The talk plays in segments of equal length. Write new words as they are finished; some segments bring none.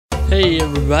Hey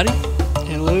everybody.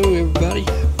 Hello everybody.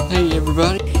 Hey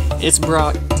everybody. It's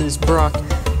Brock. This is Brock.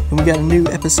 And we got a new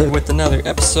episode with another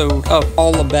episode of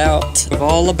All About.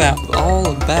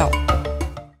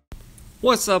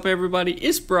 What's up everybody?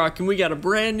 It's Brock and we got a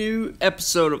brand new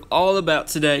episode of All About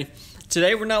today.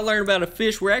 Today we're not learning about a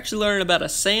fish, we're actually learning about a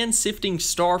sand sifting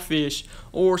starfish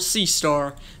or sea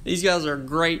star. These guys are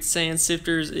great sand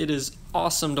sifters. It is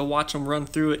awesome to watch them run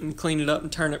through it and clean it up and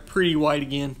turn it pretty white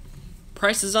again.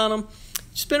 Prices on them,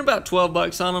 you spend about 12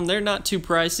 bucks on them. They're not too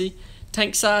pricey.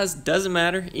 Tank size doesn't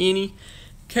matter any.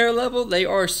 Care level, they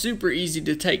are super easy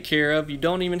to take care of. You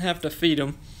don't even have to feed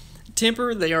them.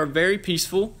 Temper, they are very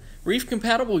peaceful. Reef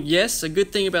compatible, yes. A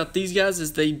good thing about these guys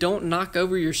is they don't knock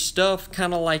over your stuff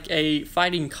kind of like a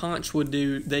fighting conch would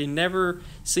do. They never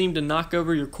seem to knock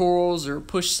over your corals or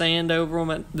push sand over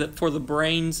them for the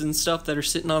brains and stuff that are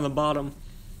sitting on the bottom.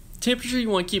 Temperature, you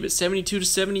want to keep it 72 to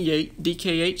 78,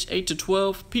 DKH 8 to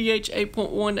 12, pH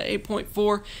 8.1 to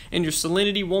 8.4, and your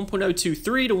salinity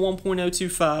 1.023 to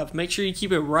 1.025. Make sure you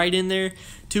keep it right in there.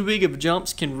 Too big of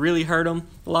jumps can really hurt them.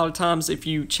 A lot of times if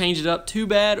you change it up too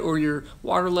bad or your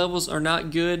water levels are not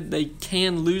good, they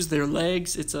can lose their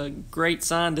legs. It's a great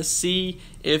sign to see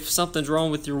if something's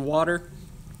wrong with your water.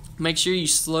 Make sure you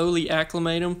slowly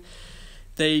acclimate them.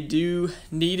 They do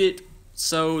need it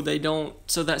so that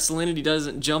salinity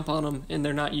doesn't jump on them and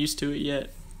they're not used to it yet.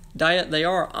 Diet, they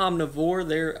are omnivore.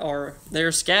 They're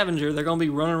a scavenger. They're going to be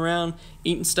running around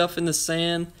eating stuff in the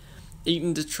sand,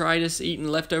 eating detritus, eating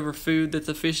leftover food that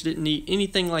the fish didn't eat,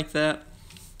 anything like that.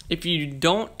 If you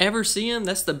don't ever see him,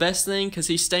 that's the best thing because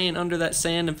he's staying under that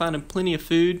sand and finding plenty of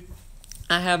food.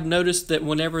 I have noticed that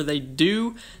whenever they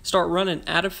do start running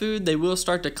out of food, they will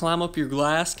start to climb up your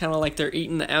glass, kind of like they're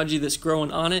eating the algae that's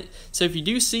growing on it. So if you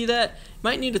do see that, you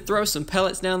might need to throw some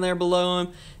pellets down there below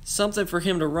him, something for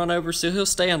him to run over so he'll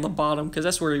stay on the bottom because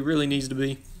that's where he really needs to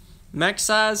be. Max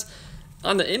size,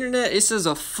 on the internet it says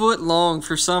a foot long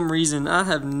for some reason. I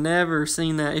have never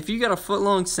seen that. If you got a foot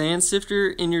long sand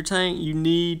sifter in your tank, you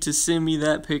need to send me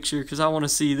that picture because I want to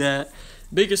see that.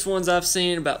 Biggest ones I've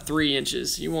seen about 3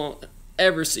 inches. You won't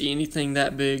ever see anything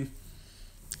that big.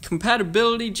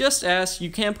 Compatibility, just ask. You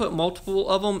can put multiple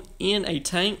of them in a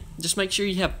tank. Just make sure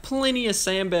you have plenty of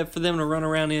sand bed for them to run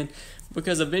around in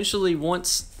because eventually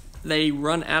once they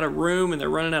run out of room and they're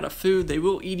running out of food, they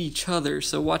will eat each other,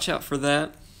 so watch out for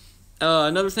that.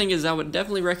 Another thing is I would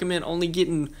definitely recommend only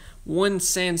getting one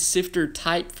sand sifter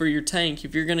type for your tank.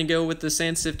 If you're going to go with the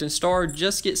sand sifting star,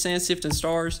 just get sand sifting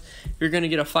stars. If you're going to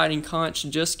get a fighting conch,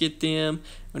 just get them.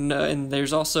 And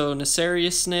there's also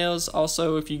nacerius snails.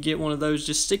 Also, if you get one of those,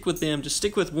 just stick with them. Just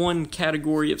stick with one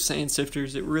category of sand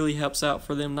sifters. It really helps out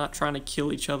for them not trying to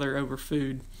kill each other over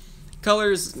food.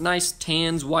 Colors, nice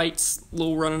tans, whites,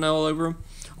 little running all over them.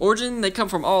 Origin, they come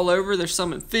from all over. There's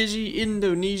some in Fiji,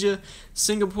 Indonesia,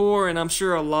 Singapore, and I'm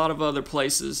sure a lot of other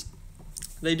places.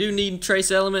 They do need trace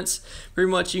elements.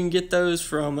 Pretty much you can get those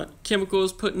from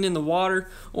chemicals putting in the water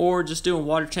or just doing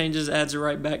water changes, adds it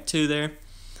right back to there.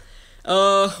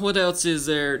 What else is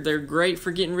there? They're great for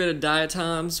getting rid of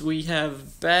diatoms. We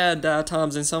have bad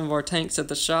diatoms in some of our tanks at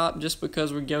the shop just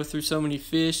because we go through so many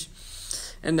fish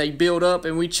and they build up,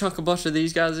 and we chunk a bunch of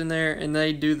these guys in there and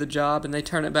they do the job and they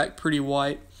turn it back pretty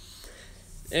white.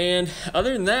 And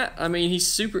other than that, I mean, he's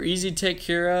super easy to take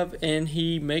care of and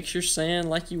he makes your sand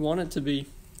like you want it to be.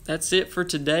 That's it for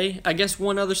today. I guess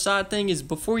one other side thing is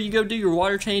before you go do your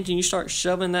water change and you start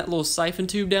shoving that little siphon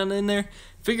tube down in there,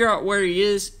 figure out where he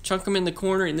is, chunk him in the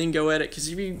corner, and then go at it. Because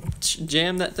if you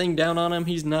jam that thing down on him,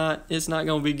 it's not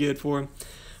going to be good for him.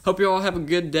 Hope you all have a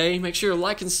good day. Make sure to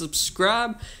like and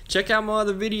subscribe. Check out my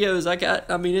other videos.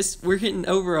 We're hitting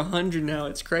over 100 now.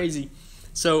 It's crazy.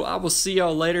 So I will see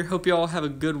y'all later. Hope y'all have a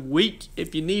good week.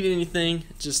 If you need anything,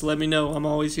 just let me know. I'm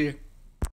always here.